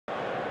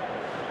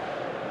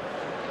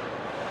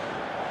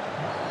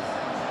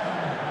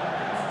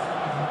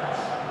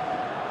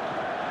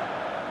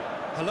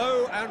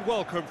Hello and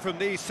welcome from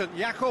the St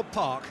Jakob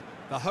Park,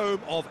 the home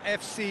of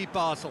FC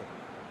Basel.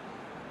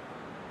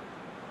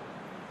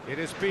 It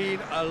has been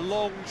a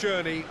long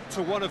journey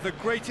to one of the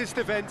greatest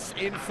events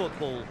in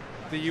football,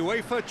 the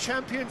UEFA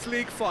Champions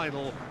League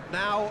final,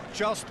 now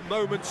just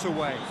moments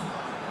away.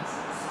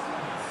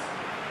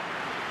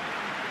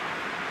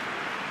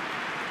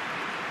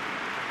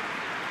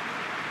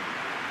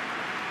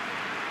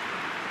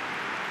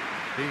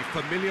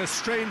 The familiar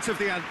strains of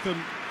the anthem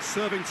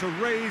serving to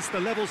raise the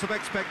levels of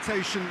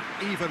expectation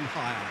even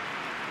higher.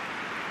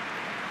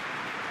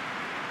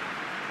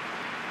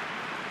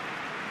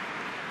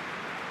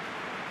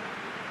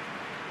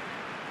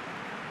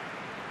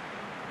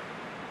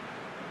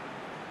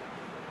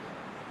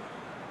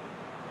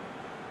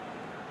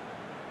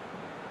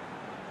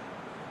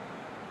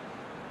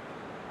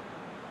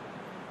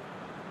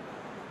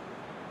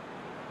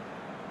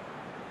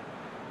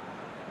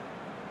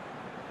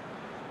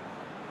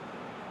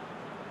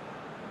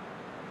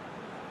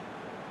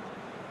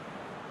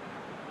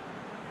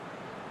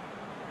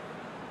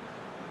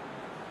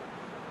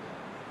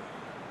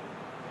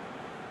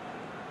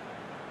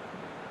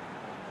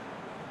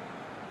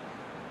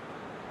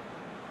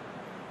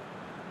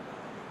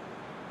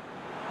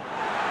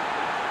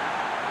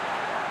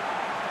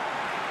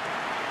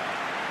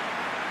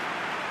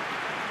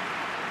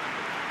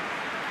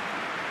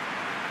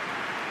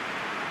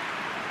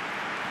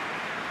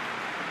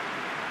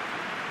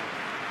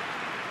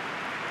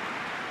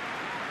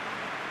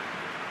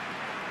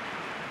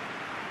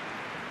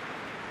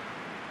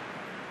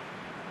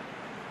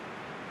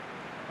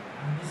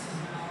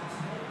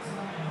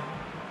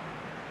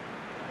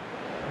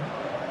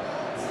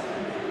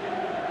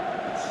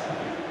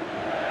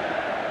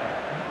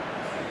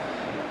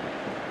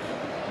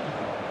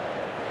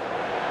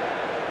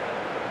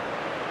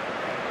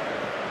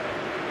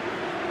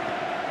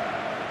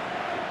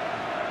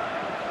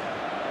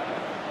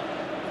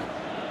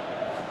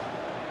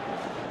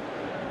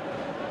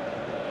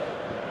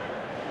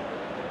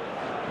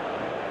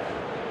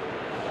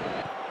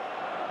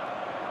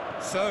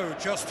 So,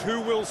 just who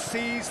will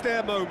seize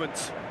their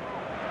moment?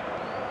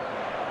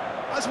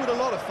 As with a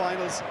lot of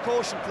finals,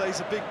 caution plays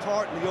a big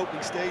part in the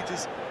opening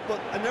stages,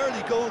 but an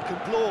early goal can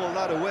blow all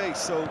that away,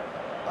 so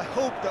I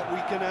hope that we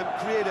can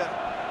create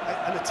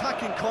an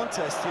attacking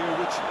contest here,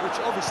 which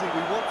obviously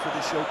we want for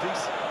this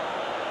showpiece.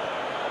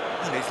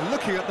 And he's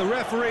looking at the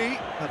referee,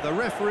 and the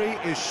referee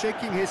is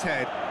shaking his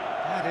head.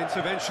 That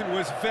intervention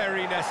was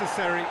very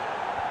necessary.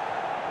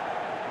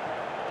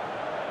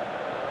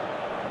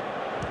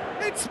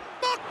 It's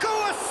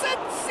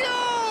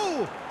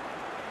Asensio!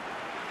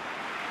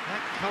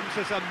 That comes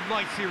as a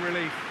mighty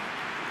relief.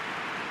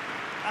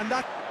 And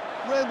that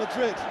Real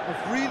Madrid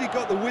have really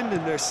got the wind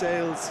in their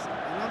sails,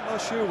 and I'm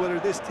not sure whether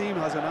this team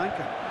has an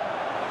anchor.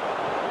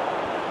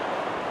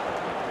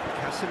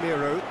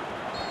 Casemiro.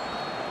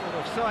 Not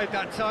offside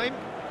that time.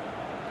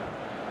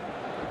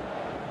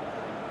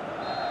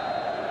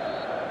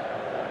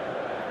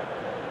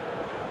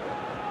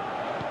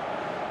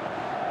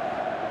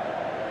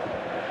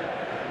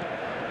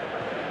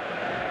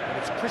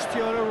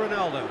 Cristiano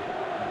Ronaldo.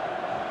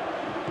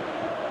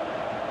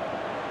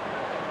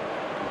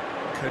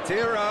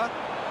 Kadira.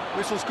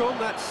 Whistle's gone,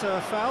 that's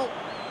foul.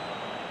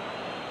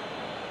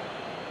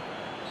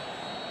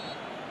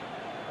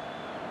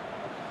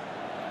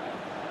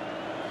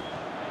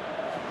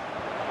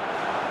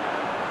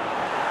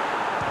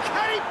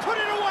 Can he put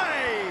it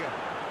away?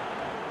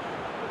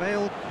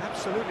 Bale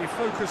absolutely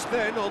focused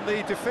then on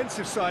the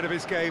defensive side of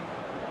his game.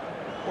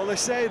 Well, they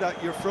say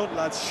that your front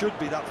lads should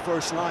be that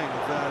first line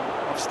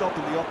of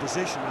stopping the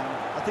opposition, and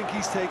I think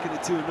he's taken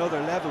it to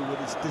another level with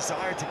his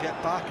desire to get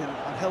back and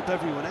help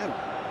everyone out.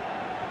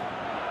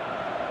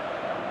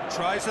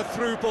 Tries a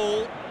through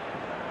ball.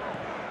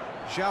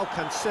 João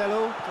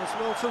Cancelo does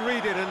well to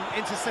read it and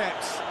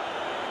intercepts.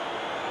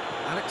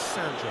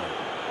 Alexandro.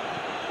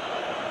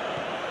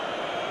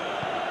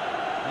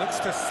 Looks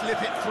to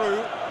slip it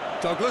through.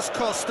 Douglas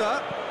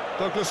Costa.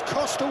 Douglas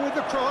Costa with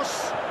the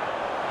cross.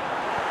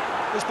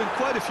 There's been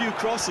quite a few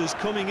crosses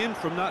coming in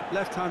from that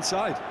left-hand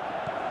side.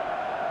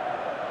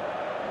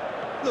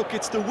 Look,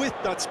 it's the width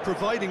that's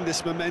providing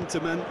this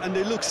momentum, and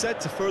they look set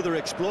to further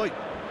exploit.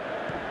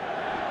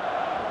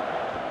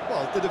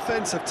 Well, the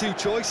defence have two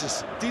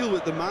choices: deal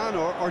with the man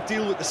or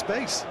deal with the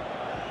space.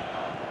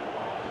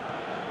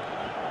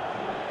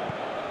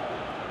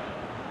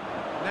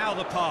 Now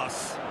the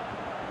pass.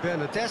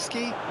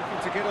 Bernardeschi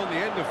looking to get on the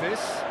end of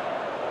this.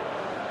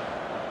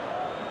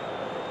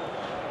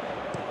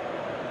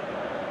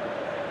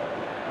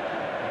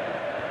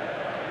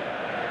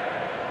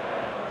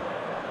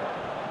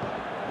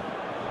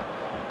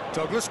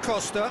 Douglas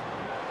Costa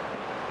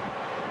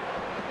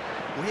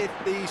with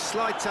the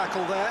slide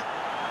tackle there.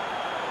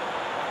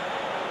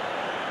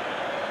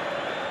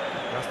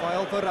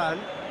 Rafael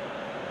Varane.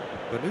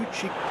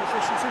 Bonucci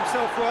positions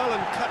himself well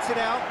and cuts it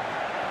out.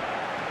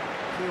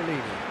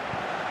 Chiellini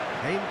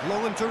aimed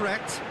long and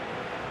direct,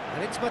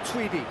 and it's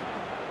Matuidi.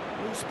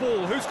 Loose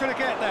ball, who's going to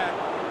get there?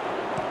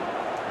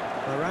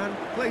 Varane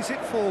plays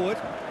it forward.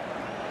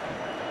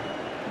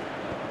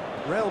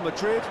 Real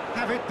Madrid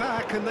have it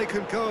back and they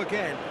can go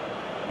again.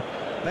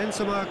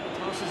 Benzema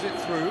passes it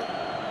through.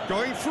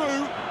 Going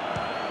through.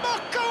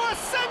 Marco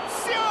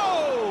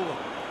Asensio!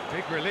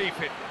 Big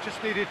relief, it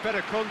just needed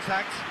better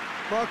contact.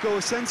 Marco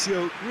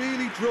Asensio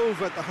really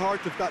drove at the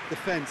heart of that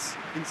defence.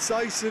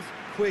 Incisive,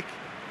 quick,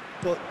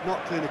 but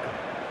not clinical.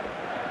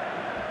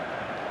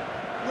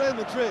 Real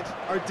Madrid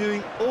are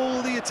doing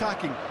all the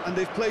attacking, and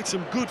they've played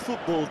some good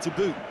football to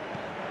boot.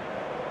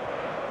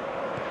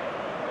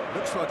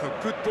 Looks like a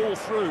good ball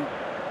through.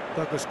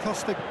 Douglas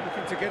Costa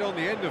looking to get on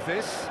the end of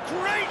this.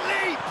 Great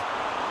leap!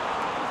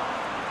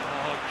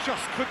 Oh,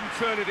 just couldn't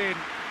turn it in.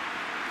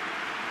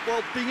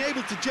 Well, being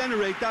able to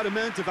generate that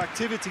amount of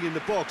activity in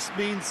the box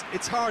means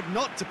it's hard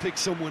not to pick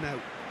someone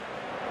out.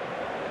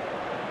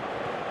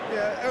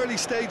 Yeah, early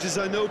stages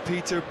I know,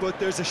 Peter, but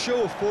there's a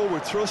show of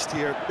forward thrust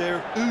here.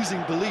 They're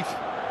oozing belief.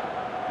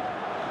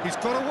 He's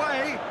got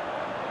away.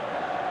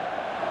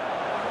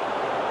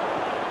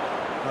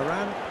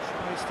 Varane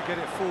tries to get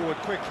it forward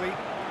quickly.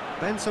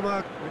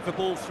 Benzema with the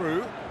ball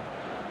through.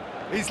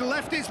 He's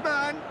left his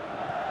man.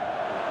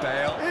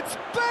 Bale. It's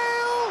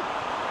Bale!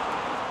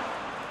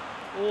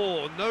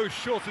 Oh, no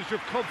shortage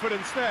of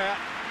confidence there.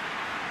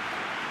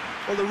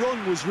 Well, the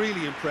run was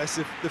really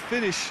impressive. The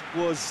finish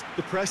was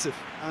depressive,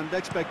 and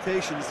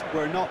expectations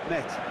were not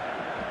met.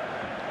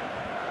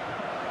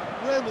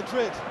 Real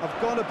Madrid have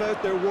gone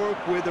about their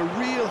work with a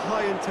real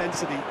high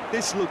intensity.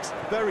 This looks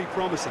very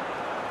promising.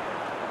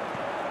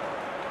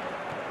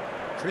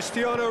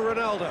 Cristiano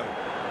Ronaldo.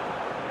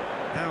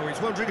 Now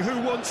he's wondering who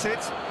wants it.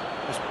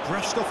 Just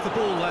brushed off the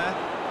ball there.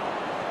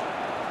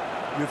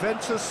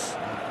 Juventus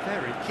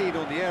very keen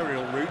on the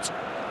aerial route.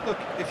 Look,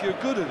 if you're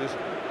good at it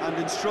and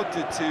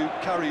instructed to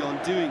carry on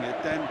doing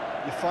it, then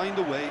you find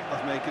a way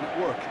of making it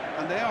work.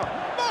 And they are.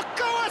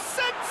 Marco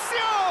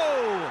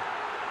Asensio!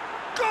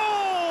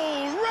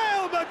 Goal!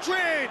 Real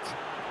Madrid!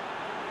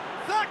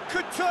 That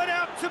could turn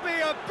out to be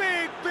a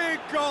big, big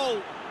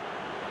goal.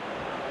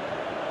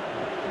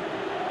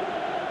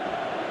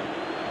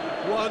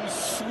 One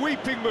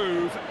sweeping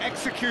move,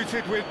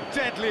 executed with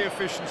deadly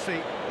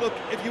efficiency. Look,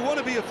 if you want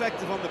to be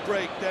effective on the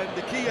break, then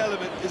the key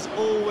element is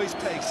always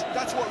pace.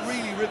 That's what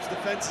really rips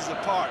defences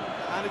apart,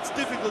 and it's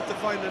difficult to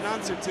find an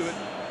answer to it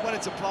when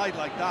it's applied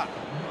like that.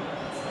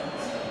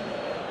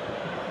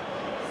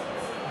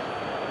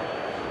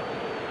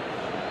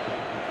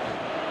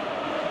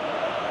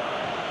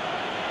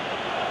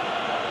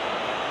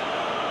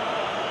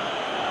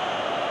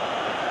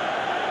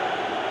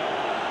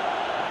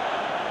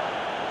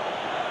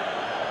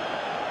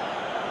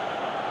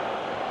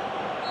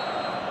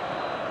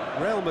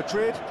 Real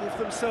Madrid give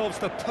themselves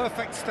the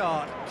perfect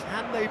start.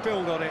 Can they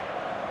build on it?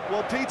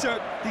 Well, Peter,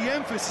 the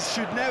emphasis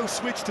should now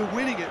switch to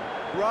winning it,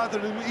 rather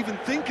than even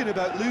thinking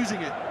about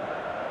losing it.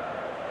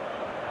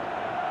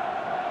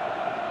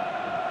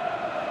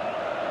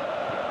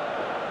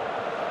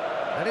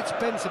 And it's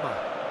Benzema.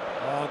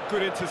 Oh,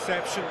 good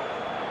interception.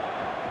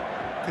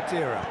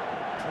 Khedira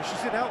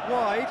pushes it out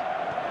wide.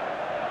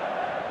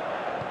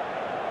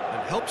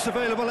 And help's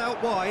available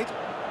out wide.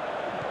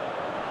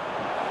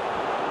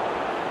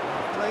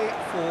 Play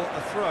for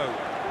a throw.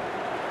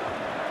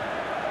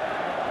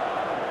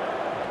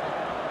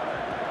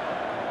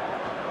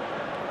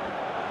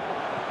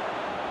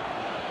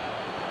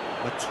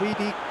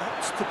 Matuidi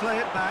opts to play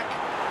it back.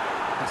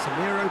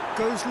 Casemiro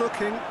goes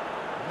looking.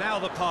 Now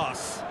the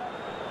pass.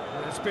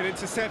 It's been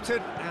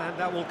intercepted, and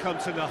that will come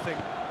to nothing.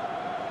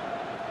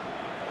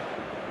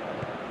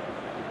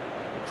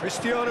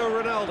 Cristiano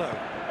Ronaldo.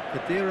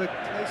 Khedira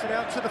plays it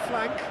out to the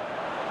flank.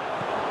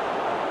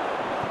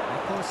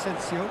 Marco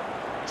Asensio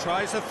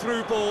tries a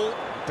through ball.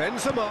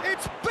 Benzema.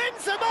 It's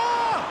Benzema!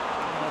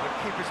 Oh, the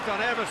keeper's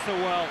done ever so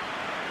well.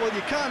 Well,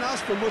 you can't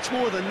ask for much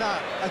more than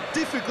that. A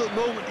difficult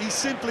moment he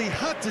simply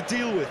had to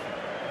deal with.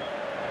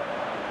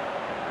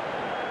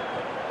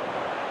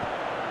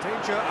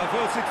 Danger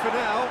averted for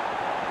now.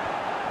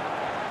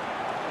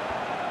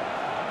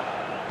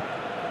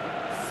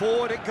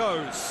 Forward it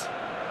goes.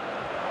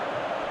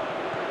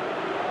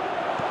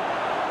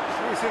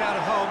 Clears it out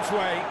of harm's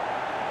way.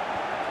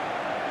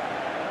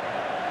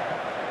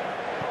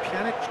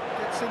 Pjanic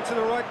gets into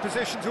the right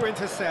position to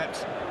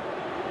intercept.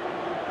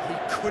 He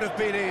could have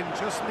been in,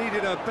 just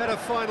needed a better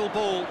final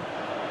ball.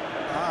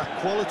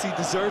 Quality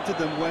deserted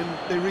them when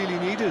they really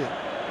needed it.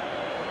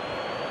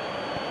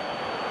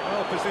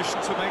 Well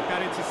positioned to make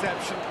that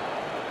interception.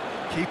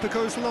 Keeper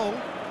goes long.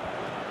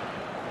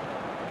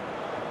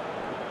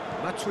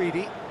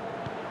 Matuidi.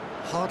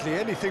 Hardly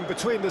anything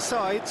between the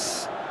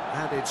sides,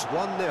 and it's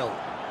 1-0.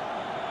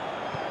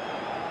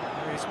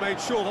 He's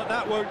made sure that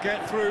that won't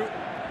get through.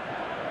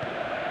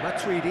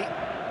 Matuidi.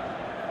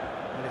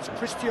 And it's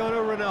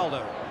Cristiano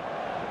Ronaldo.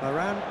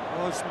 Varane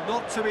was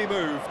not to be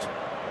moved.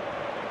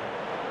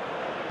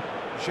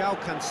 João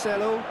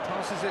Cancelo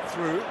passes it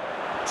through.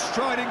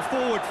 Striding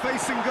forward,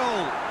 facing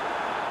goal.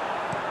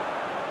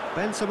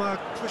 Benzema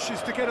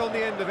pushes to get on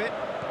the end of it.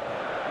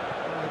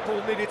 The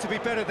ball needed to be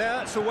better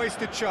there, it's a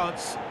wasted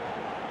chance.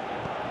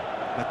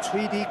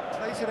 Matuidi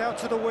plays it out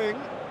to the wing.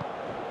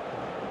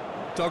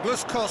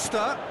 Douglas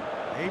Costa.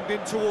 Aimed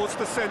in towards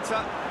the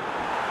centre.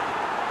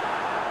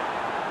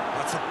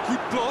 That's a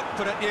good block,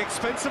 but at the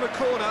expense of a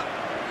corner.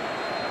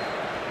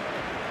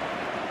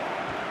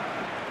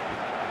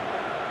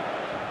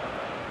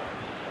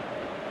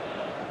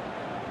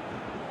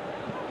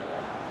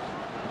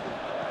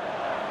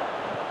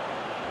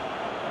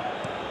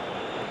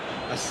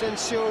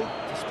 Asensio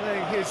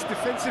displaying his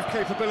defensive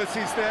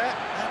capabilities there.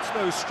 That's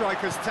no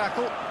striker's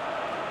tackle.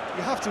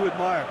 You have to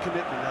admire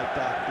commitment like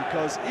that,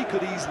 because he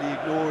could easily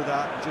ignore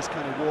that and just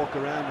kind of walk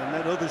around and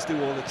let others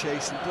do all the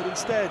chasing, but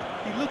instead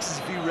he looks as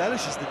if he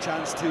relishes the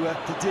chance to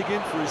dig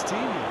in for his team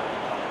here.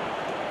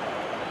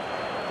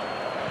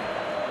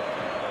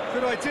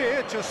 Good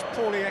idea, just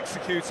poorly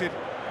executed.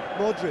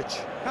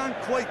 Modric can't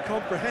quite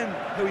comprehend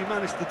how he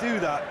managed to do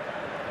that.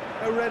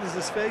 How red is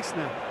his face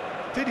now?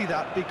 Pity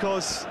that,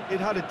 because it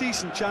had a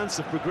decent chance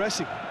of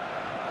progressing.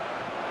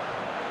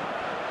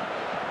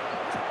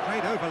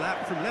 Great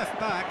overlap from left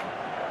back.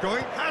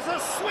 Going, has a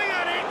swing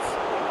at it!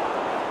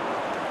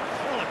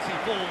 Quality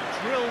ball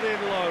drilled in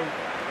low.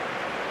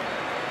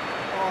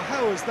 Oh,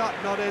 how has that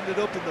not ended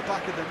up in the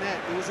back of the net?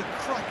 It was a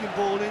cracking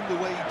ball in the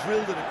way he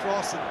drilled it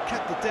across and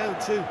kept it down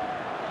too.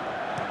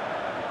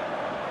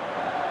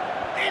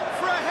 In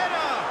for a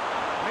header!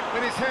 Went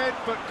with his head,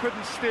 but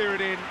couldn't steer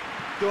it in.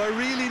 Do I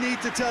really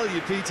need to tell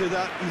you, Peter,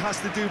 that he has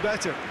to do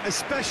better,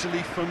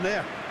 especially from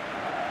there?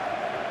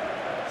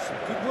 Some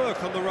good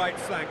work on the right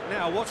flank.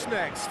 Now, what's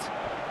next?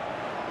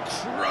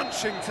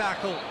 Crunching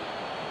tackle.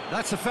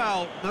 That's a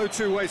foul, no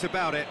two ways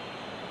about it.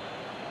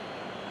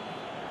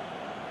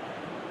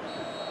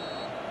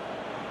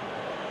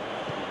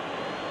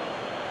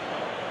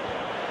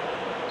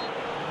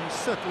 He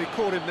certainly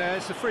caught him there.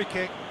 It's a free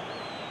kick.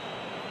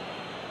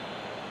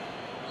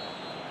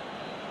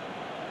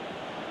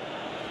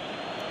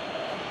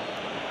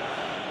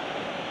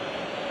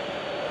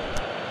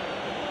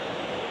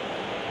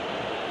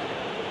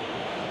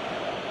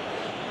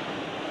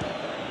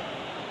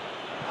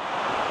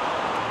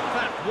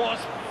 Was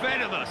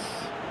venomous.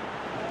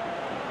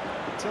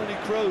 Tony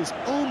Kroos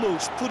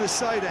almost put his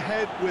side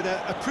ahead with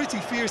a pretty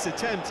fierce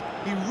attempt.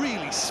 He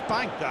really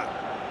spanked that.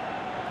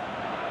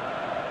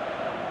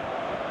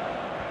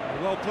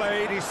 Well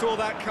played, he saw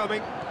that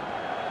coming.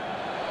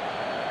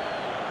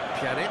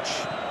 Pjanic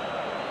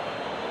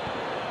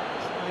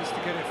tries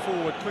to get it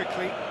forward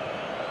quickly.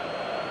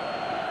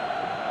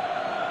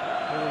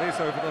 Well, it is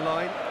over the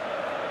line.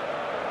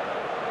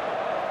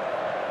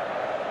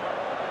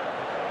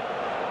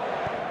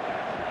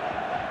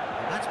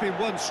 Been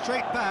won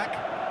straight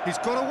back. He's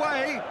got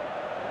away.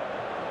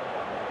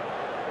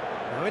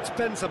 Now it's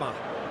Benzema.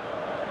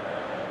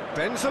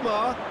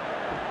 Benzema.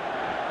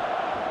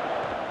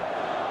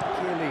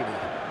 Chiellini.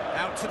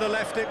 Out to the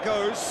left it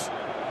goes.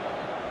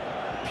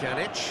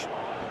 Pjanic.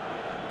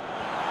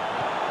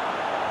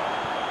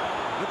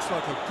 Looks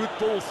like a good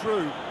ball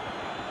through.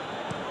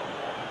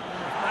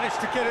 Managed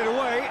to get it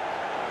away.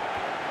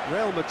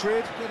 Real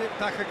Madrid get it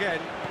back again.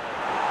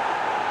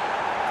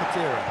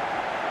 Khedira.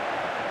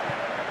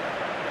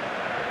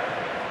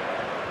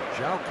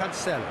 João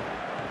Cancelo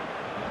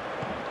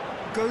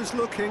goes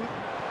looking.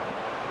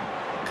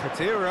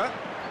 Khedira.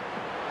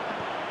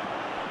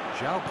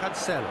 João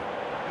Cancelo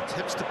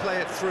attempts to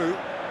play it through.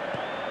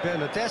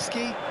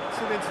 Bernardeschi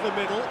puts it into the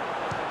middle.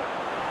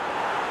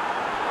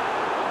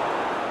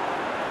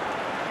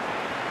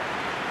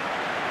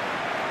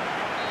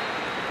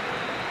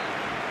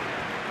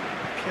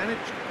 Pjanic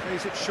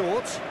plays it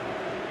short.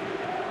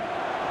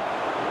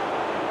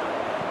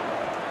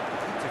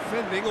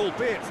 Defending,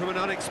 albeit from an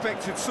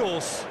unexpected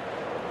source.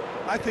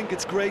 I think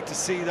it's great to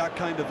see that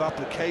kind of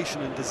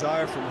application and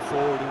desire from a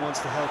forward who wants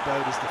to help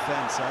out his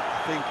defence. I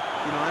think,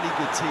 you know, any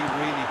good team,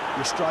 really,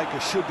 your striker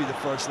should be the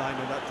first line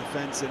of that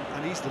defence,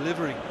 and he's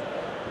delivering.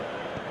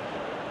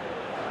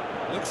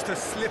 Looks to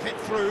slip it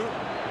through.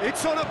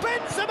 It's on a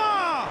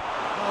Benzema!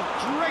 Oh,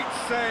 great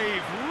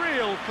save,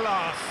 real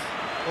class.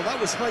 Well,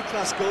 that was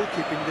high-class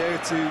goalkeeping there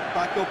to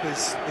back up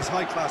his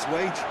high-class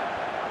wage.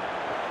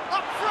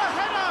 Up for a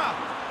header!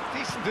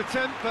 Decent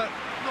attempt, but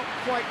not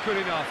quite good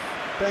enough.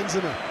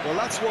 Benzema, well,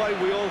 that's why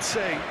we all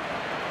say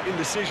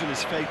indecision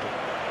is fatal.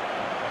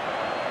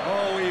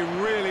 Oh, he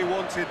really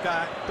wanted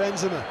that.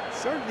 Benzema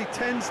certainly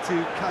tends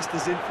to cast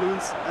his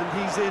influence, and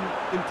he's in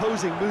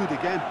imposing mood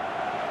again.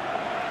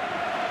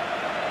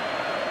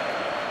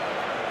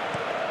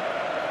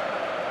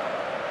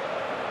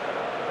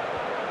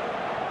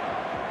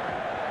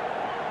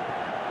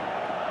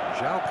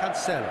 João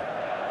Cancelo,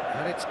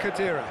 and it's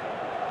Khedira.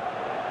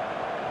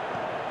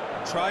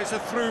 Tries a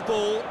through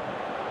ball.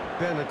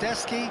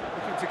 Bernardeschi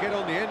looking to get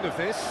on the end of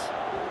this.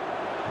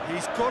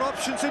 He's got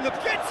options in the...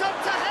 Gets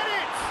up to head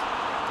it!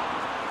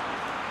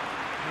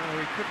 No,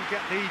 he couldn't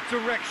get the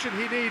direction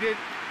he needed.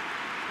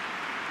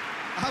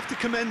 I have to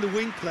commend the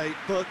wing play,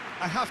 but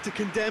I have to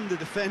condemn the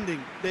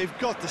defending. They've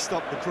got to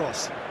stop the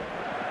cross.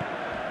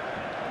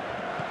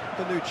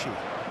 Bonucci.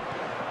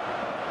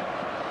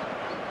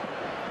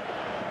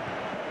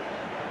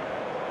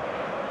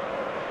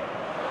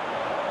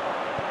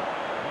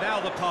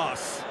 Now the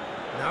pass.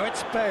 Now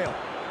it's Bale.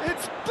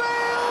 It's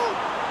Bale!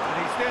 And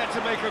He's there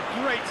to make a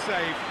great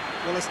save.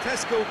 Well, as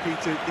test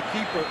goalkeeper, the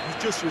keeper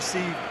has just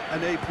received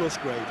an A+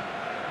 grade.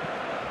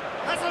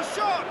 That's a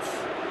shot!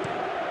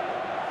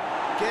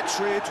 Gets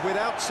rid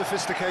without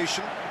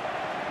sophistication.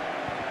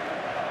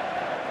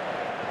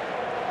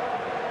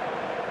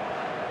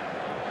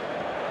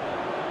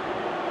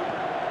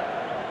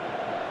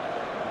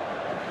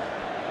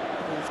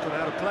 Ball's gone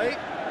out of play.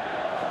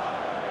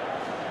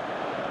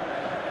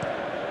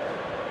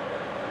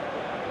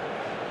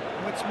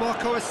 Oh, it's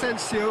Marco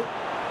Asensio.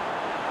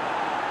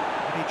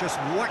 And he just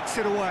whacks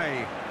it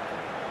away.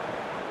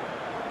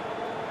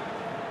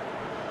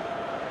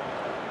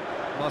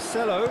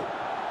 Marcelo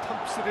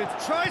pumps it in,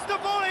 tries the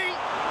volley!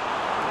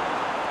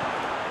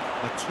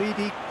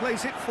 Matuidi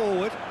plays it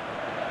forward.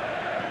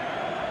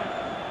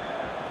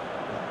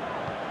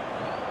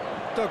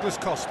 Douglas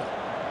Costa.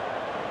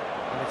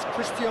 And it's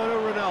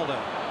Cristiano Ronaldo.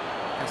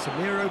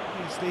 Casemiro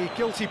is the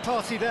guilty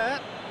party there.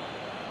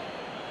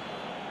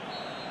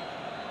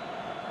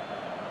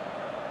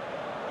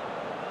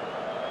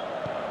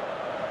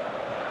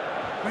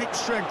 Great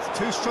strength,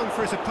 too strong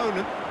for his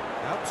opponent.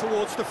 Out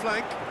towards the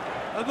flank.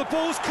 And the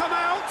ball's come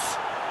out!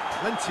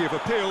 Plenty of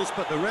appeals,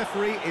 but the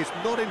referee is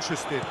not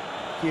interested.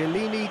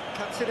 Chiellini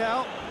cuts it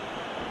out.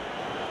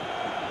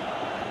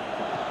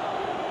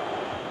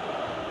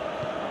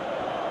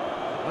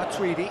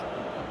 Matuidi.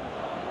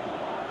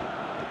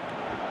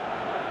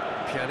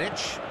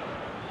 Pjanic.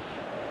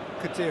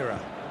 Khedira.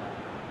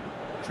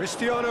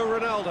 Cristiano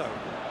Ronaldo.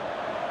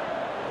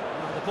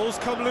 And the ball's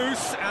come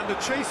loose, and the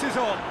chase is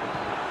on.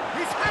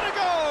 He's had a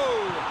go!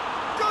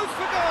 Goes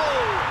for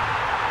goal!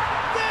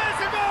 There's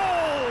a goal!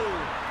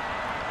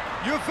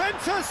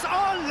 Juventus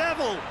are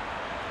level.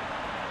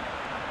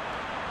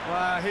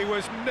 Well, he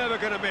was never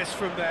going to miss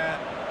from there.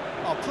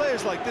 Oh,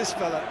 players like this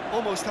fella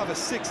almost have a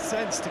sixth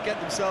sense to get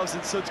themselves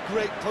in such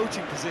great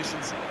poaching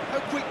positions. How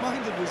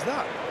quick-minded was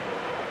that?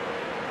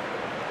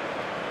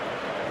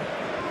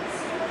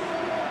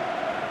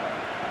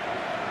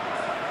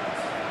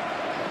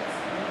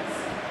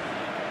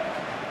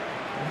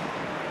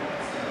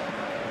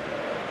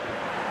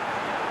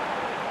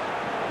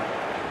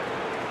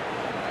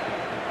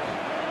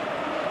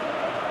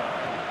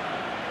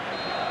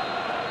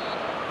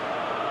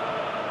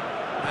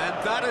 And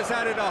that has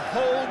added a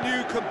whole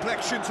new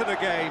complexion to the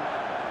game.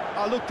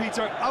 Oh, look,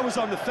 Peter, I was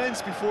on the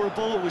fence before a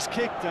ball was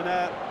kicked, and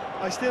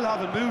I still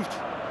haven't moved.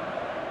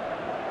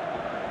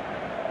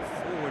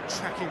 Forward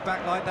tracking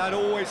back like that,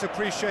 always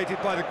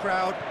appreciated by the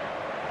crowd.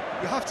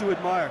 You have to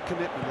admire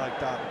commitment like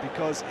that,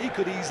 because he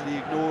could easily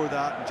ignore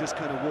that and just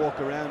kind of walk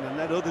around and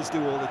let others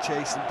do all the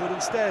chasing, but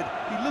instead,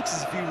 he looks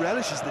as if he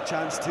relishes the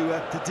chance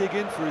to dig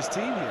in for his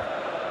team here.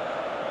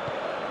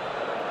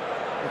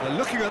 Well, they're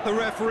looking at the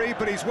referee,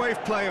 but he's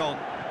waved play on.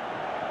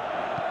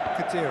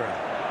 Khedira.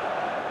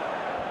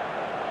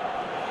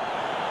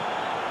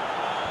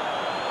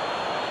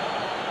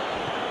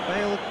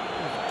 Bale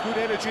with good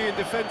energy in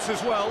defence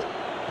as well.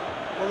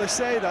 Well, they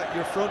say that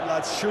your front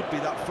lads should be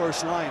that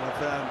first line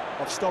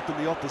of stopping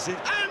the opposition.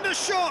 And a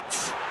shot!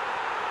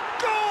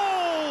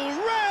 Goal!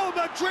 Real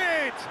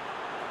Madrid!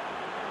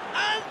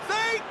 And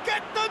they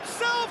get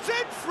themselves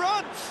in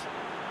front!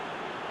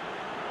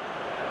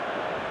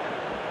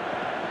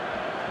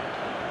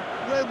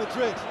 Real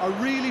Madrid are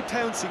really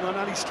pouncing on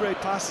any stray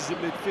passes in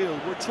midfield.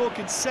 We're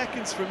talking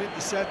seconds from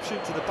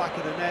interception to the back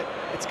of the net.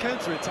 It's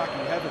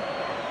counter-attacking heaven.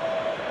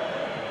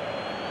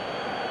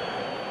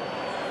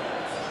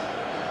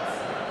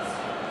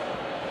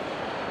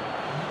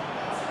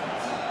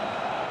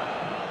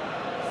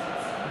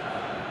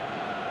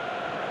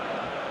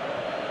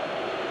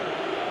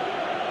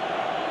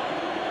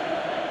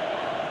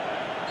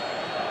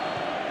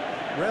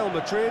 Real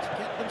Madrid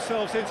get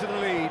themselves into the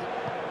lead.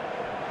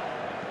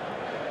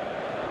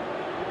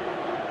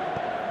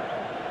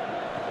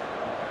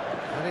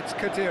 And it's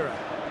Khedira.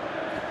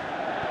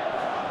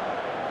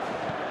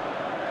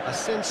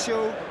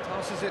 Asensio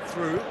passes it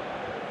through.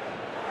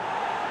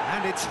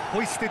 And it's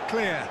hoisted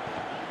clear.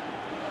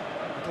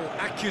 Little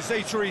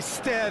accusatory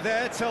stare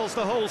there tells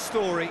the whole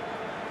story.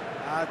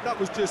 That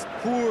was just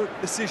poor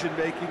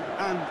decision-making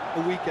and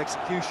a weak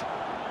execution.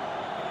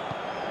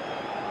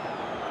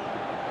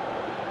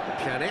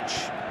 Pjanic.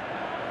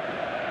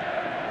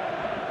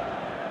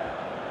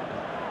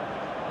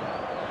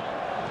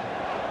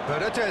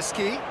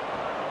 Bernardeschi.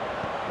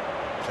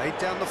 Played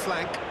down the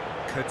flank.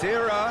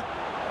 Khedira.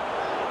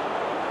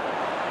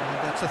 And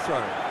that's a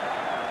throw.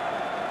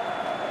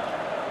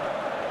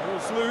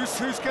 Ball's loose.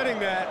 Who's getting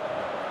there?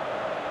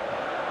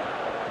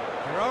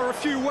 There are a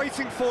few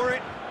waiting for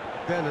it.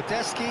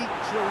 Bernardeschi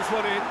drills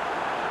one in.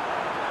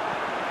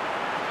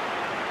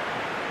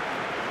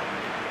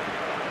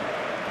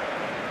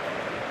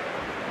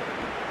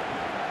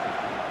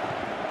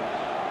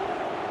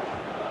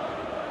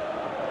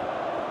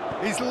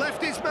 He's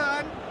left his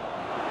man.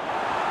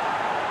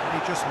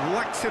 And he just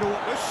whacks it all.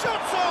 The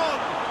shot's on!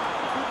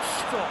 Good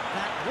stop.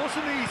 That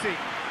wasn't easy.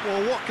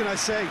 Well, what can I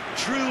say?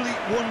 Truly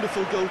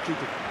wonderful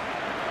goalkeeping.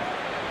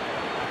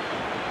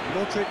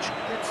 Modric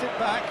gets it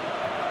back.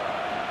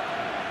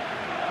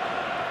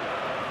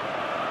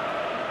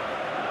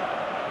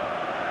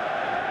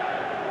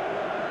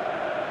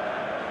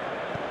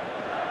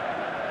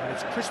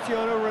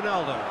 Cristiano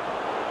Ronaldo.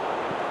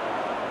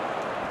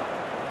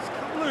 It's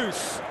come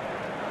loose.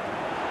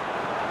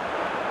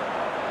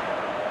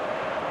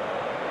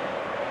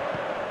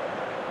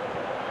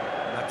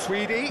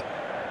 Matuidi.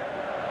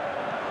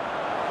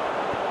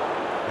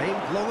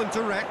 Aimed long and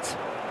direct.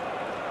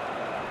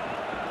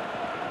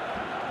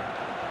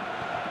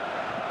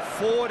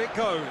 Forward it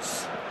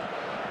goes.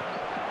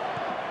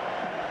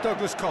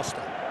 Douglas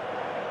Costa.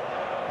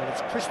 And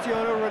it's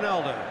Cristiano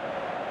Ronaldo.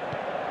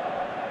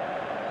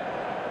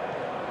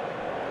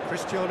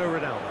 Cristiano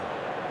Ronaldo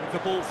with the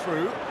ball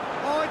through.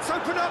 Oh, it's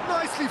opened up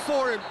nicely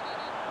for him.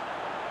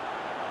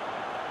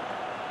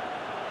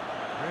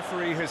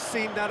 Referee has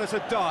seen that as a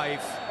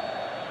dive.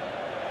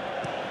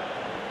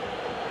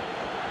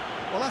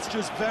 Well, that's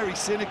just very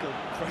cynical.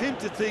 For him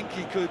to think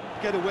he could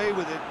get away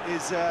with it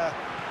is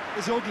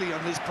ugly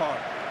on his part.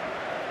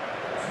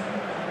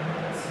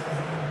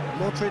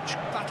 Madrid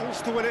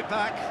battles to win it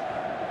back.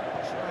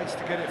 Tries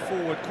to get it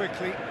forward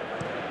quickly.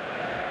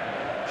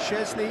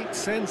 Szczesny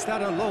sends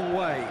that a long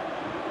way.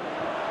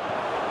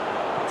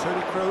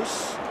 Toni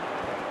Kroos.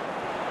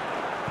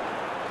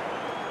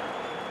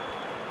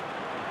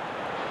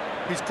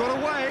 He's got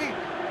away.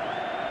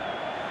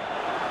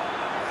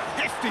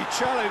 Hefty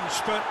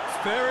challenge, but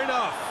fair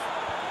enough.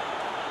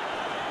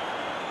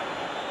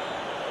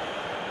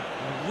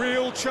 A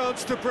real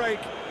chance to break.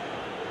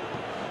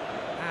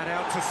 And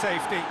out to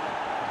safety.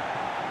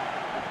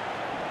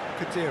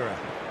 Khedira.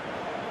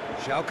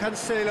 João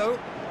Cancelo.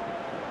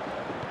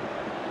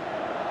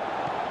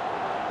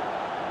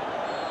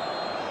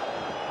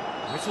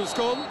 Whistle's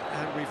gone,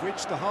 and we've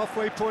reached the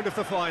halfway point of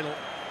the final.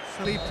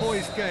 Fully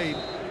poised game.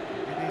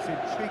 It is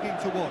intriguing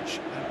to watch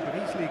and could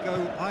easily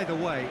go either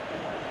way.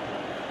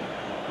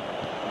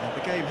 And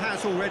the game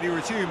has already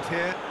resumed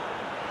here.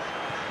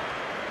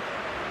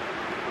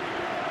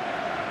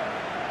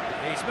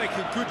 He's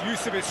making good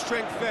use of his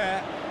strength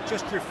there,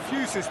 just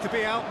refuses to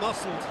be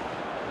out-muscled.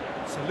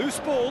 It's a loose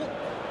ball,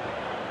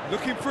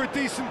 looking for a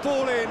decent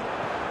ball in.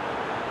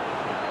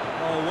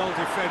 Oh, well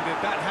defended,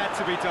 that had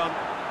to be done.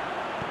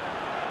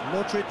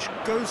 Modric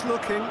goes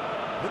looking,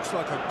 looks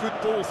like a good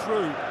ball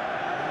through.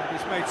 And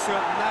he's made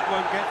certain that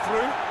won't get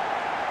through.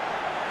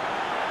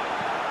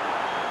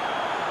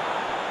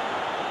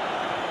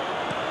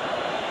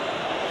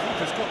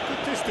 Keeper's got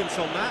good distance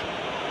on that.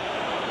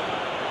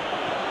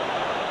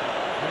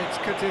 And it's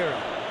Khedira.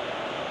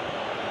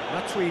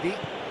 Matuidi,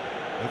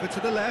 over to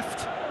the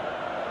left.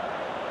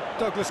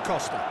 Douglas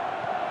Costa.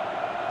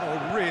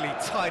 Oh, really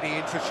tidy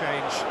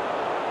interchange.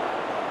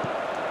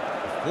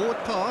 Forward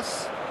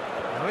pass.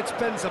 Now it's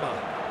Benzema.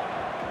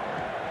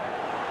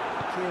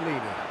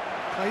 Chiellini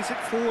plays it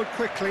forward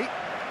quickly.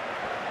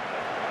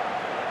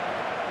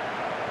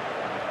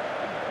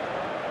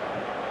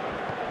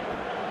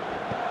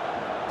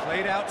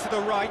 Played out to the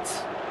right.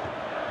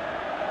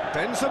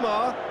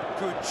 Benzema,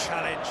 good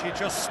challenge, he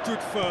just stood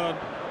firm.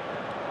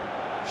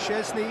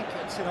 Szczesny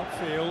gets it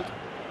upfield.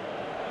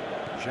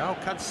 João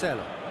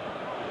Cancelo.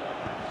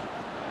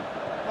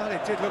 Well,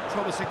 it did look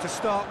promising to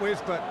start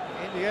with, but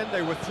in the end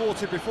they were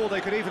thwarted before they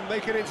could even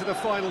make it into the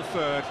final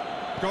third.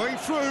 Going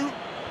through.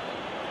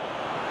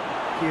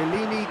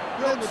 Chiellini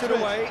knocks it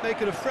away.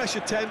 Making a fresh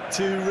attempt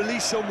to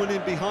release someone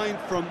in behind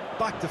from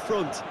back to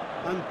front.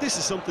 And this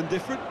is something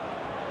different.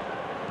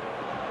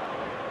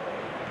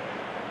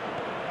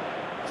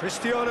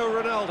 Cristiano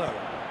Ronaldo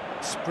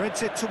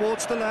spreads it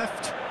towards the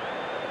left.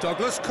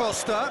 Douglas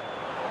Costa.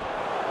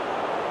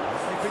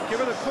 They've been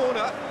given a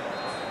corner.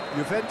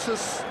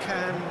 Juventus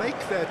can make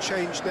their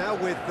change now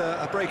with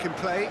a break in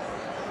play.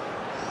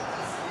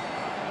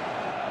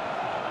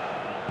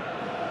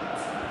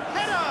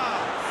 Header!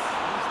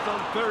 He's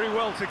done very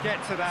well to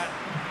get to that.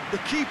 The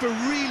keeper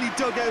really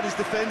dug out his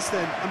defence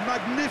then. A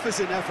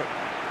magnificent effort.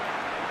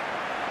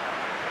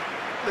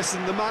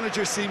 Listen, the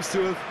manager seems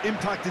to have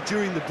impacted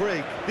during the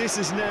break. This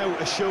is now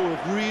a show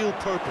of real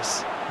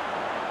purpose.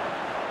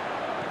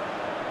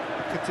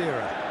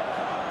 Khedira.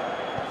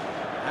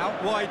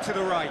 Out wide to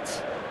the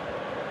right.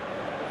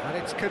 And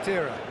it's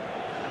Khedira.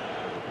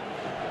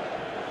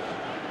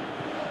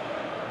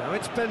 Now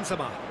it's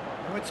Benzema.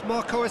 Now it's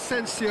Marco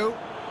Asensio.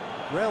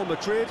 Real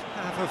Madrid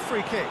have a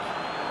free kick.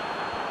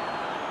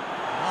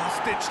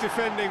 Last-ditch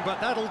defending, but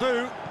that'll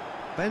do.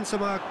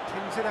 Benzema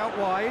pins it out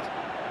wide.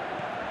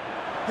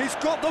 He's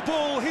got the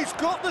ball, he's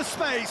got the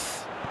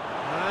space.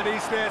 And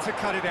he's there to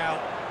cut it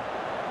out.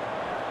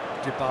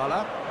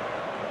 Dybala.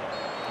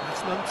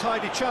 That's an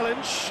untidy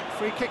challenge.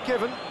 Free kick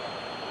given.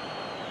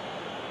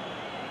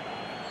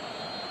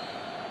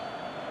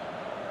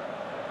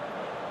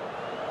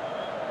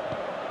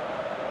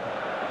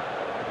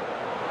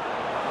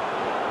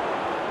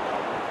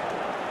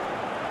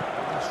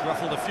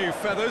 Ruffled a few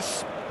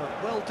feathers, but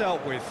well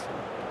dealt with.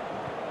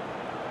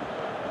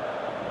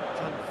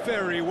 Done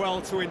very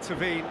well to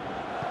intervene.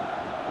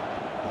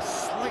 A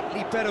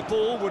slightly better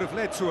ball would have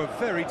led to a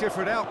very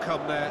different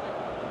outcome there.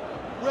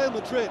 Real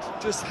Madrid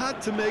just had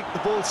to make the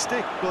ball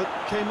stick, but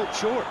came up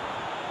short.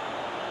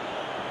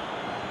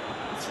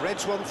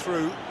 Threads one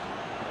through.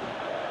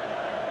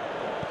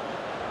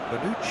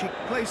 Bonucci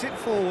plays it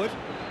forward.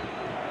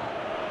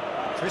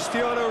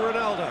 Cristiano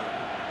Ronaldo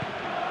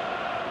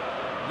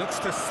looks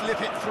to slip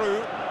it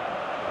through.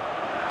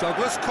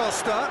 Douglas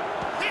Costa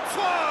hits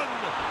one!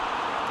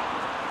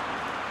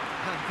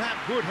 And that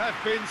would have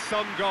been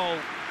some goal.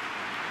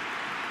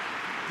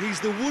 He's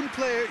the one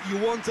player you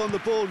want on the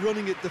ball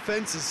running at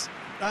defences,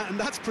 and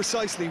that's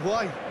precisely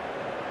why.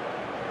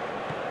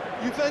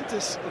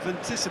 Juventus have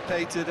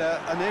anticipated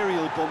an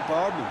aerial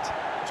bombardment.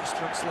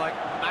 Just looks like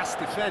mass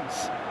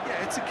defence.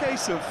 Yeah, it's a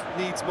case of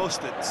needs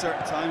must at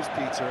certain times,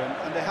 Peter,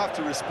 and they have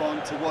to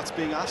respond to what's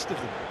being asked of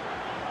them.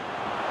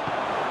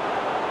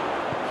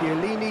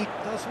 Chiellini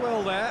does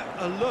well there,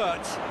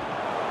 alert.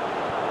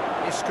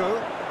 Isco,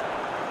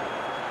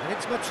 and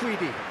it's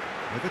Matuidi,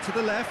 over to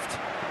the left.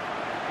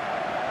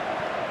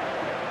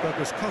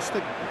 Douglas Costa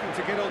looking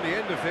to get on the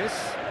end of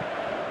this.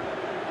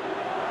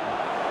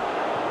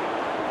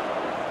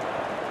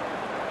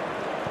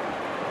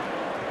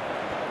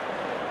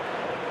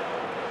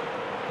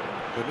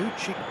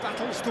 Bonucci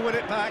battles to win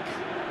it back.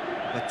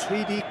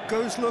 Matuidi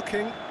goes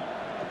looking.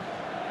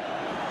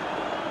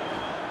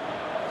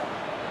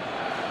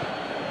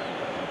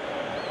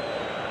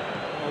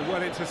 Oh,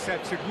 well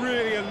intercepted,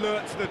 really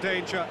alert to the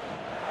danger.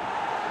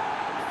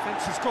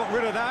 Defence has got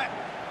rid of that.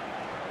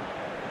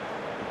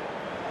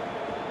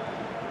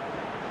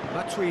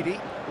 Matuidi.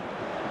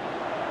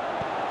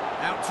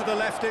 Out to the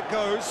left it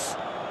goes.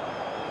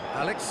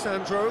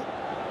 Alexandro.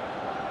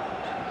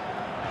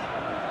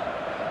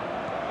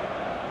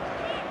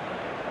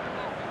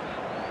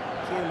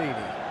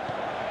 Chiellini.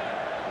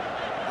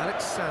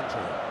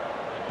 Alexandro.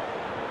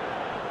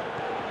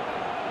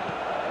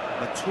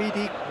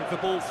 Matuidi with the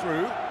ball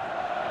through.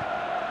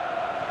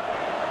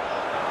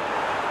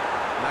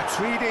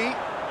 Matuidi.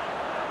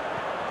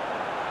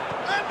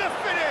 And the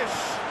finish!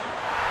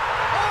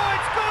 Oh,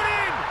 it's gone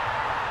in!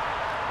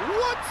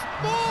 Once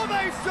more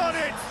they've done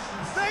it!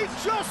 They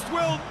just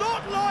will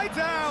not lie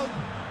down!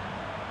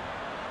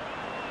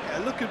 Yeah,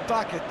 looking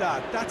back at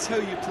that, that's how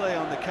you play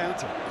on the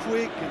counter.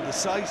 Quick and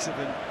decisive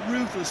and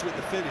ruthless with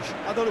the finish.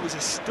 I thought it was a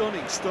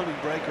stunning, stunning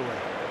breakaway.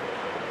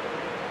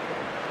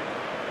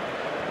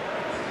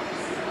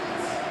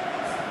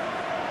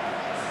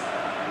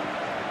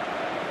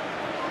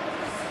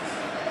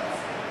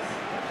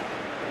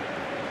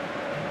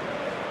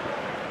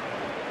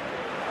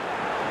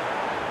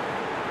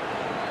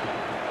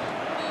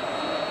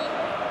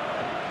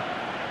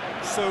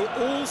 So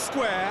all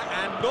square,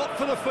 and not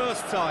for the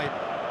first time.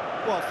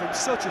 Well, from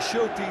such a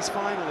showpiece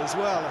final as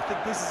well, I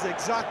think this is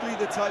exactly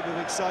the type of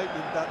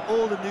excitement that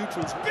all the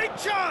neutrals... Big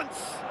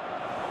chance!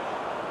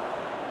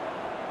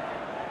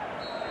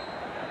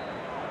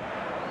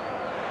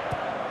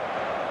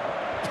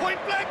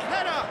 Point-blank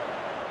header!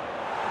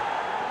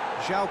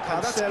 João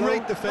Cancelo, that's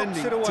great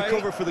defending knocks it away. to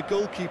cover for the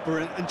goalkeeper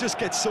and just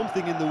get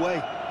something in the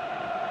way.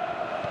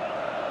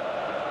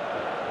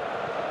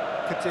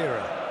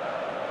 Khedira.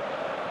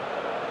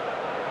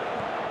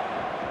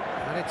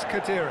 And it's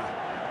Khedira.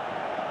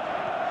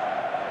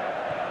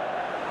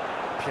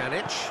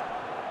 Pjanic.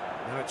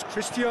 Now it's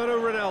Cristiano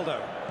Ronaldo.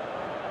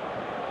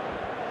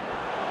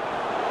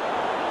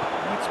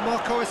 Now it's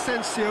Marco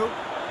Asensio.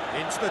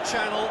 Into the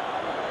channel.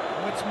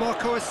 Now it's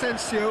Marco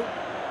Asensio.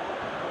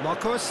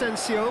 Marco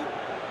Asensio.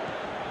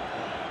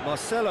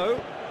 Marcelo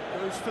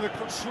goes for the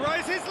cross.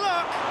 Tries his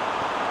luck.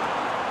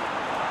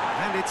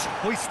 And it's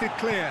hoisted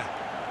clear.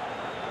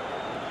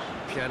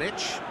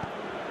 Pjanic.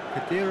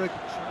 Khedira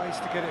tries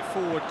to get it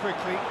forward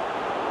quickly.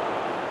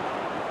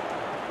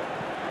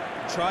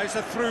 Tries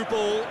a through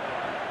ball.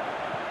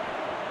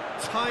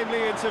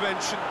 Timely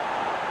intervention.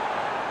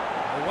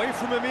 Away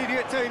from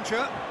immediate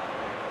danger.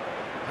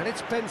 And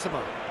it's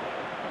Benzema.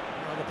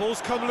 Now the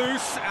ball's come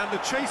loose and the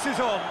chase is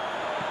on.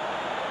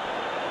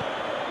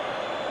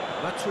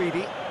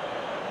 Matuidi.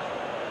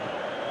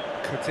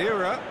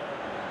 Khedira.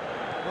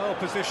 Well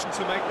positioned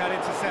to make that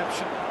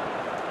interception.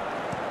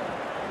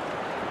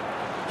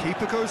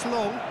 Keeper goes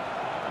long.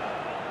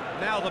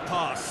 Now the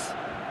pass.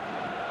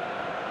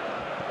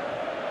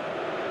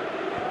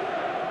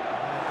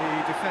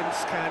 And the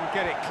defence can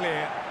get it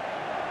clear.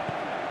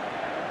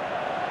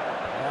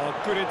 Oh,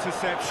 good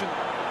interception.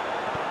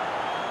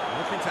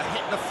 Looking to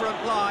hit the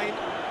front line.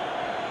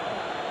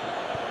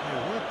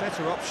 There were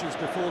better options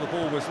before the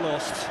ball was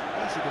lost.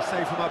 Easy to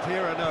say from up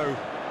here, I know.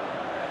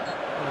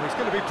 Well, he's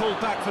going to be pulled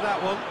back for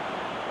that one.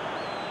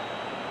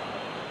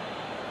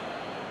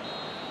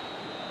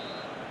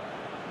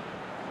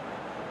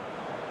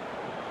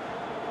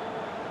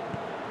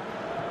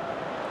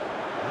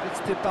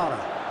 It's Dybala.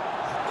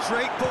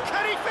 Great ball.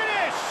 Can he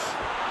finish?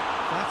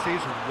 That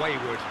is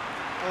wayward.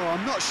 Oh,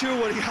 I'm not sure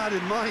what he had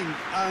in mind,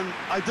 and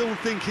I don't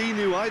think he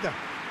knew either.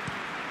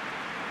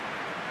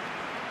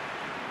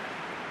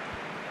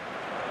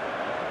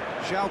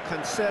 João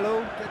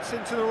Cancelo gets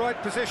into the right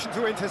position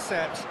to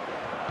intercept.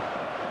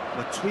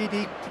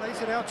 Matuidi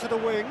plays it out to the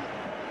wing.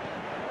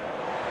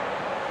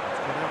 It's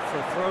gone out for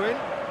a throw-in.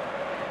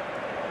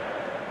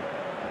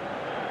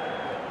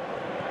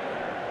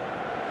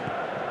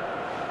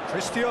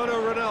 Cristiano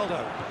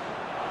Ronaldo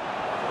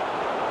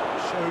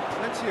showed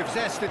plenty of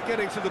zest at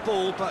getting to the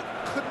ball, but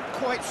couldn't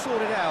quite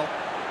sort it out.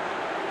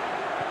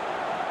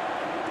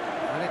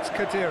 And it's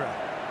Khedira.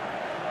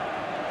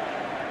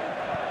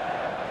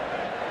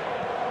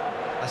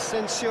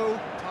 Asensio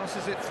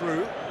passes it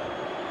through.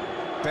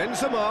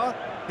 Benzema,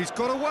 he's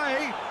got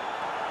away.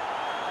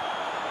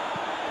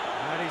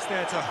 And he's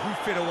there to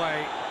hoof it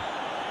away.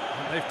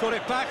 And they've got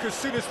it back as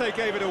soon as they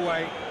gave it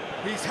away.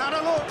 He's had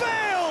a look.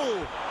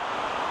 Bale!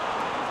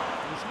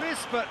 He's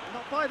missed, but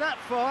not by that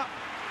far.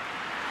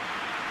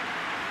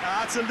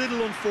 That's a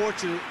little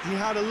unfortunate. He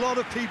had a lot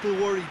of people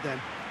worried then.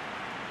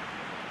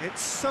 It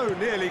so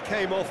nearly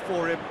came off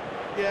for him.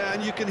 Yeah,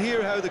 and you can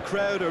hear how the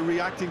crowd are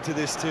reacting to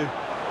this too.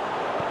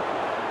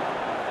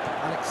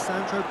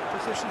 Alexandro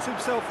positions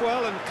himself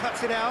well and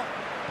cuts it out.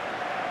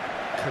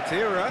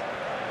 Khedira.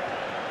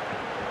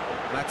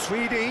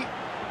 Matuidi.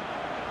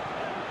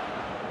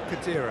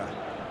 Khedira.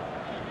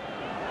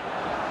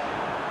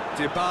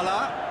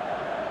 Dybala.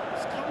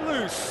 It's come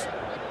loose.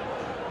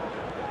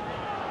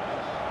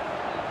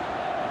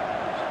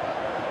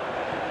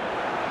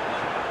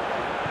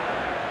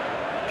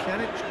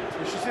 Pjanic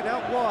pushes it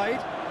out wide.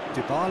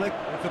 Dybala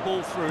with the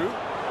ball through.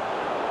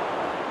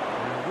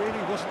 There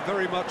really wasn't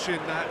very much in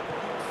that.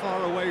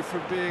 Far away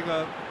from being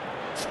a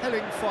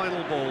telling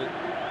final ball.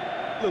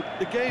 Look,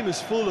 the game is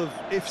full of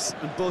ifs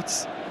and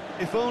buts.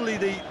 If only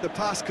the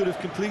pass could have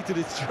completed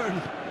its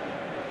journey.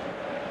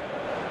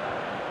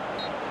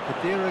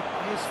 Khedira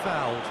is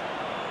fouled.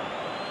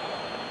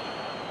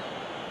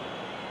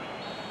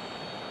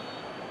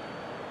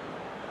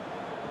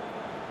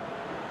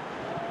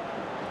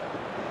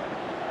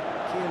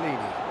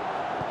 Chiellini.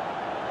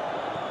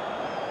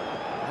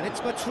 And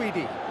it's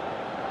Matuidi.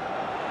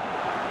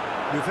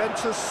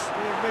 Juventus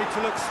being made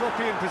to look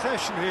sloppy in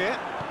possession here.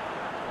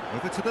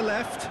 Over to the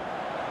left.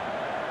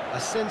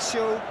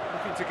 Asensio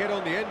looking to get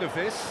on the end of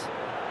this.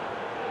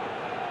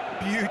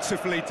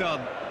 Beautifully done.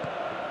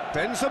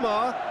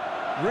 Benzema,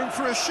 room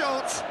for a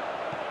shot.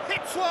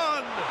 Hits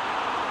one!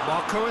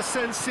 Marco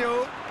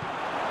Asensio.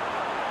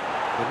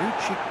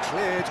 Bonucci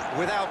cleared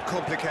without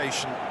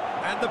complication.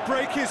 And the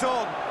break is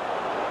on.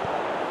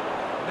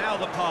 Now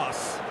the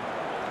pass.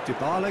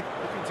 Dybala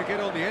looking to get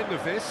on the end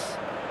of this.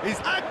 He's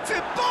at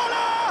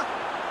Dybala!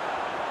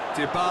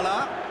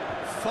 Dybala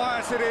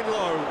fires it in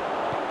low.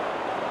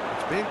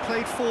 It's being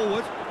played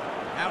forward.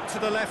 Out to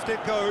the left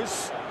it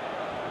goes.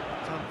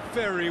 Done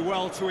very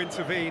well to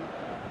intervene.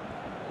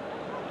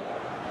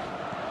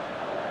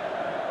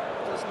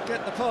 Doesn't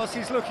get the pass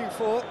he's looking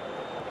for.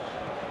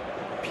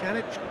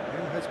 Pjanic,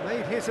 who has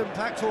made his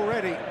impact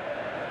already.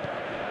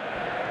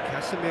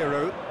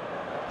 Casemiro.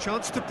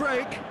 Chance to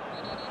break.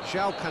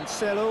 João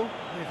Cancelo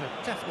with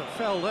a definite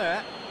foul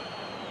there.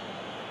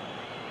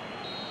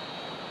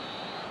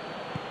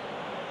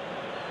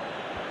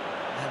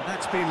 And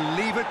that's been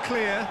levered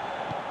clear.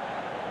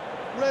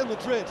 Real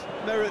Madrid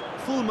merit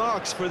full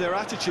marks for their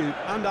attitude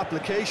and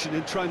application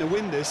in trying to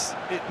win this.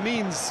 It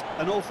means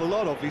an awful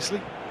lot, obviously.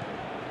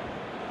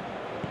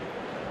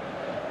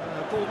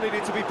 Ball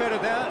needed to be better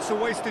there, it's a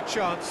wasted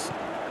chance.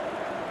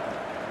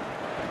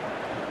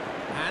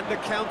 And the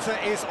counter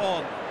is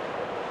on.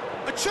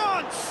 A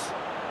chance!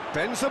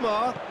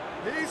 Benzema,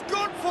 he's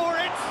gone for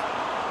it!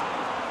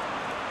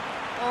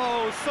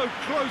 Oh, so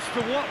close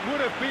to what would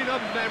have been a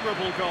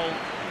memorable goal.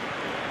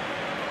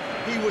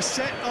 He was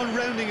set on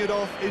rounding it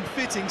off in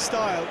fitting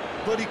style,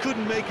 but he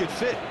couldn't make it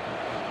fit.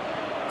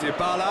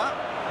 Dybala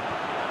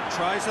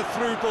tries a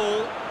through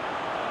ball.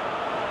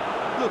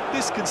 Look,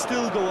 this can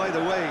still go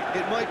either way.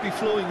 It might be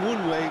flowing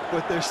one way,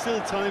 but there's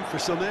still time for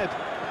some ebb.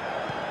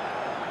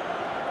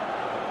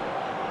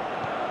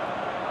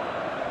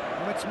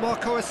 Oh, it's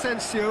Marco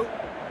Asensio.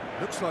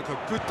 Looks like a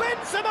good...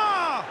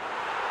 Benzema!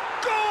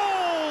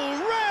 Goal!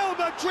 Real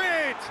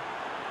Madrid!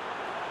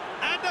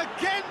 And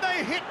again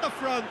they hit the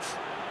front.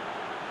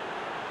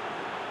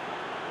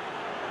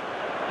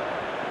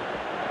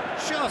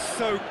 Just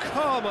so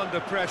calm under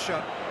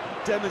pressure.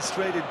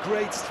 Demonstrated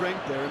great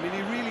strength there. I mean,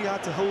 he really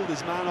had to hold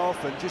his man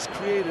off and just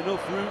create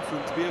enough room for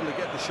him to be able to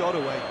get the shot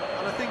away.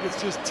 And I think it's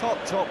just top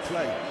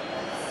play.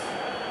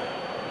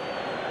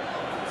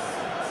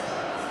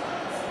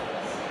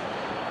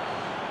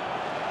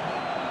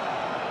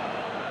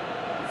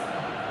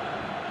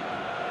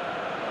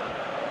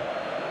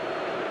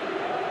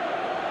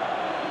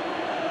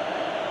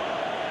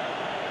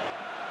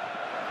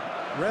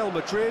 Real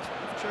Madrid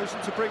have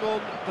chosen to bring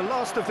on the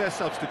last of their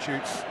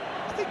substitutes.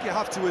 I think you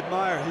have to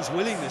admire his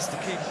willingness to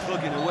keep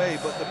plugging away,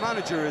 but the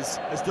manager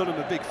has done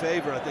him a big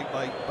favour, I think,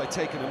 by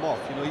taking him off.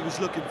 You know, he was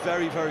looking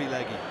very, very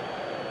leggy.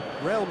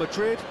 Real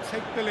Madrid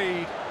take the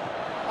lead.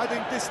 I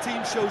think this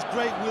team shows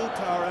great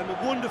willpower and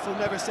a wonderful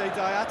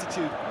never-say-die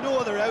attitude. No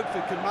other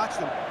outfit can match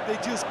them. They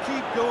just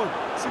keep going.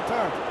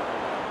 Superb.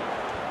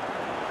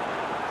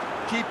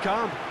 Keep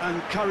calm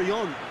and carry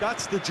on.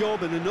 That's the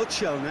job in a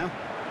nutshell now.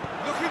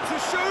 Looking to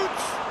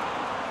shoot!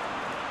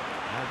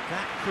 And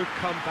that could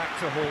come back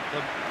to haunt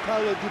them.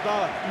 Paulo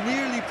Dybala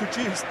nearly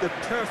produced the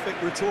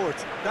perfect retort.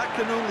 That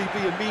can only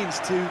be a means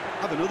to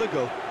have another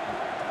go.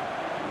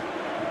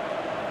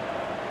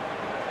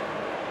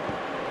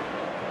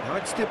 Now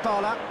it's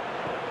Dybala.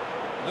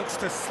 Looks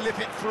to slip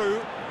it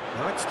through.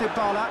 Now it's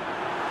Dybala.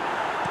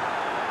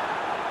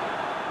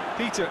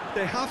 Peter,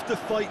 they have to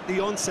fight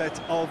the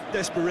onset of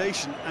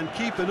desperation and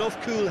keep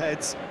enough cool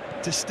heads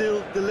to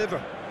still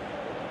deliver.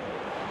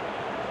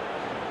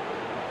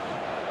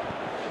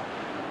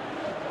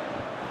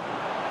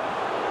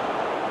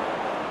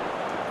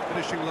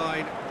 Finishing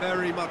line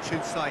very much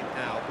in sight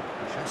now.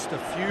 Just a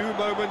few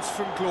moments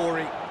from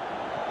glory.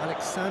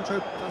 Alexandro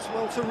does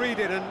well to read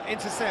it and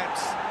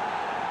intercepts.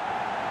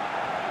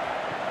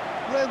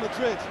 Real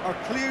Madrid are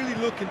clearly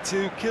looking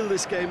to kill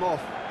this game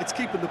off. It's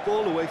keeping the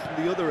ball away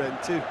from the other end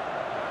too.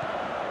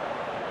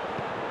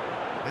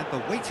 And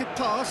the weighted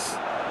pass.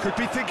 Could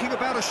be thinking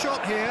about a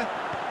shot here.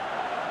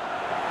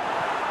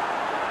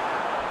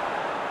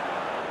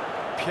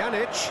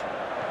 Pjanic.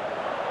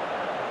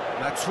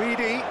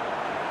 Matuidi.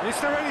 Is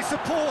there any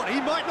support?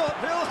 He might not.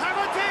 He'll have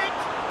a dip!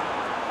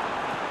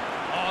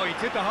 Oh, he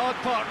did the hard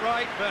part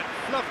right, but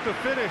fluffed the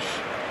finish.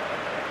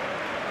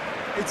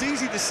 It's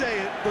easy to say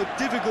it, but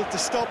difficult to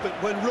stop it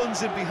when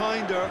runs in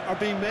behind are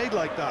being made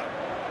like that.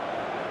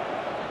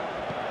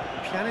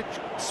 Pjanic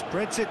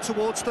spreads it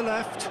towards the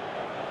left.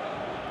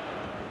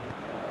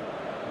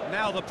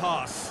 Now the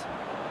pass.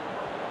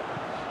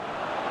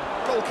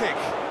 Goal kick.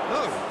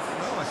 No,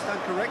 I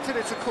stand corrected,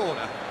 it's a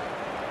corner.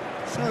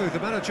 So, the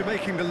manager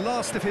making the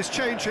last of his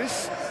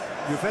changes.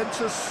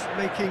 Juventus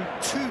making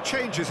 2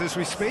 changes as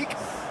we speak.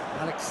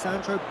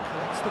 Alexandro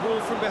collects the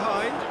ball from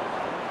behind.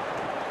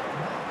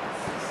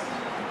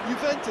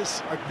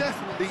 Juventus are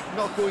definitely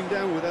not going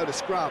down without a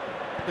scrap.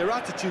 Their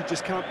attitude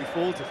just can't be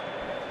faulted.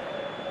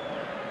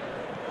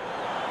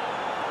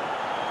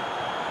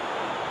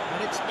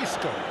 And it's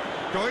Isco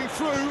going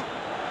through.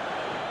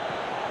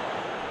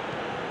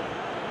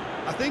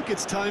 I think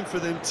it's time for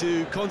them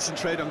to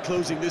concentrate on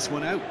closing this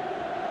one out.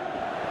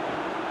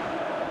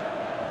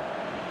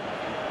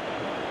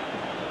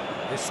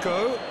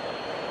 Isco.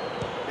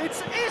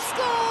 It's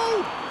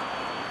Isco!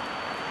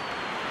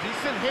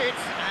 Decent hit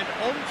and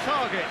on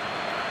target.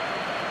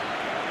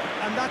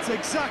 And that's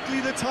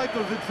exactly the type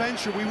of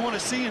adventure we want to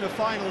see in a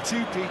final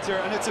too, Peter,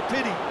 and it's a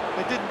pity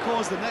it didn't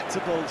cause the net to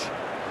bulge.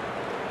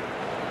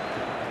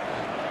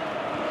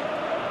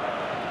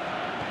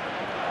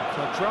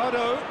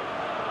 Quadrado.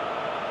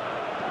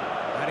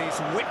 And he's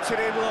whipped it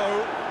in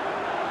low.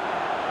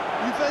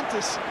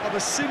 Juventus have a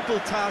simple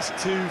task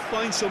to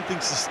find something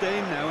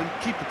sustained now and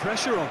keep the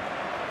pressure on.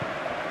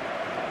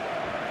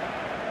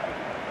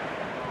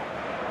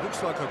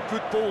 Looks like a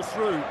good ball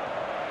through.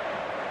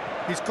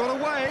 He's got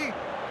away.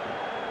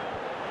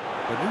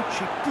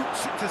 Bonucci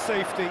boots it to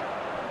safety.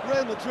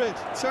 Real Madrid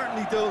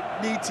certainly don't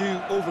need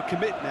to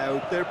overcommit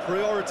now. Their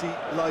priority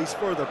lies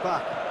further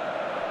back.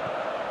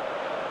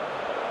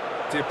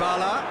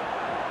 Dybala.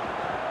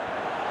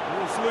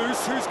 Ball's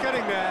loose, who's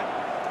getting there?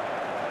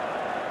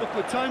 Look,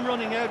 with time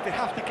running out, they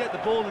have to get the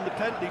ball in the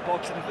penalty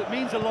box, and if it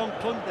means a long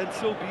punt, then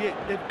so be it.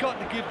 They've got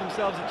to give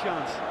themselves a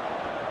chance.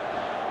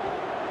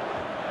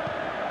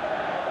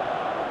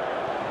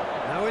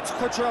 Now it's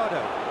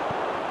Quadrado.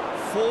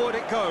 Forward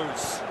it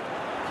goes.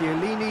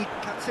 Chiellini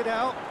cuts it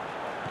out.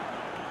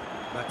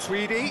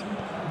 Matuidi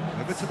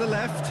over to the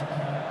left.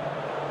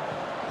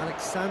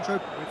 Alexandro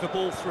with the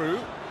ball through.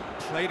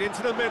 Played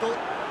into the middle.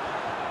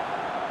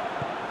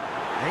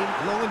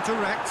 Aimed long and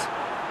direct.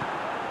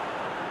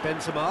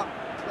 Benzema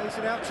plays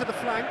it out to the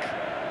flank.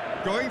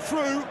 Going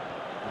through.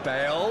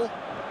 Bale.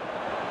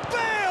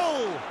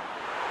 Bale!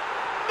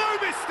 No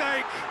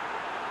mistake!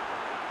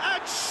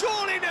 And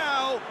surely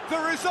now, the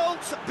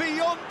result's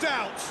beyond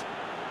doubt.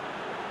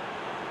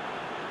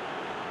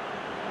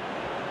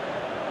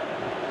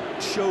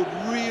 Showed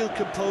real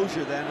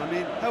composure then. I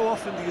mean, how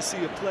often do you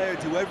see a player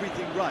do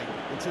everything right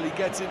until he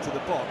gets into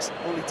the box,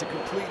 only to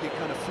completely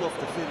kind of fluff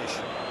the finish?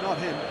 Not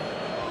him.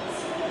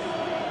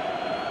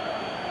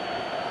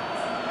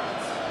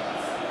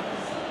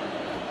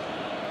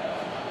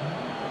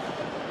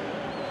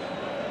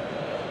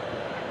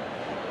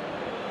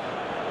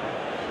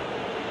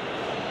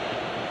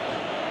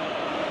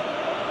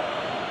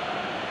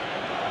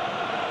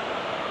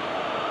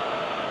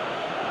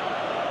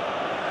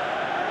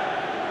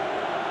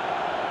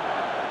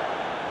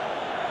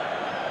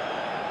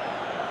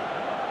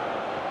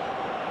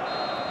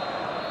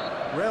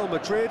 Real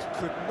Madrid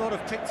could not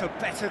have picked a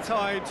better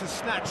time to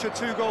snatch a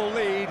 2-goal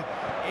lead.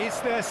 Is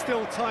there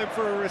still time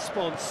for a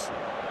response?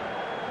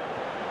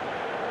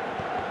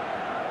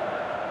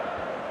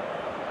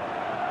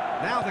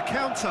 Now the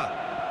counter.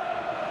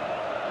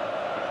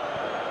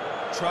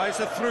 Tries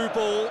a through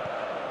ball.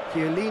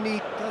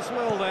 Chiellini does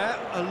well there,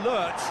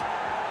 alert.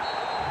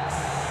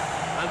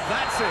 And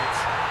that's it.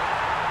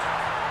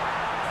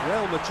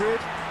 Real Madrid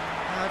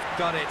have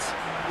done it.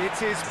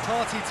 It is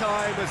party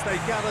time as they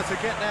gather to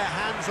get their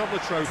hands on the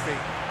trophy.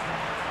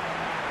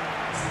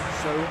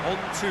 So on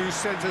to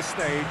centre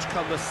stage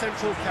come the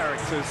central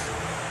characters,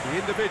 the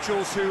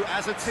individuals who,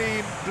 as a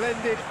team,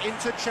 blended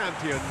into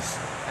champions,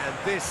 and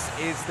this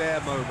is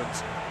their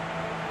moment.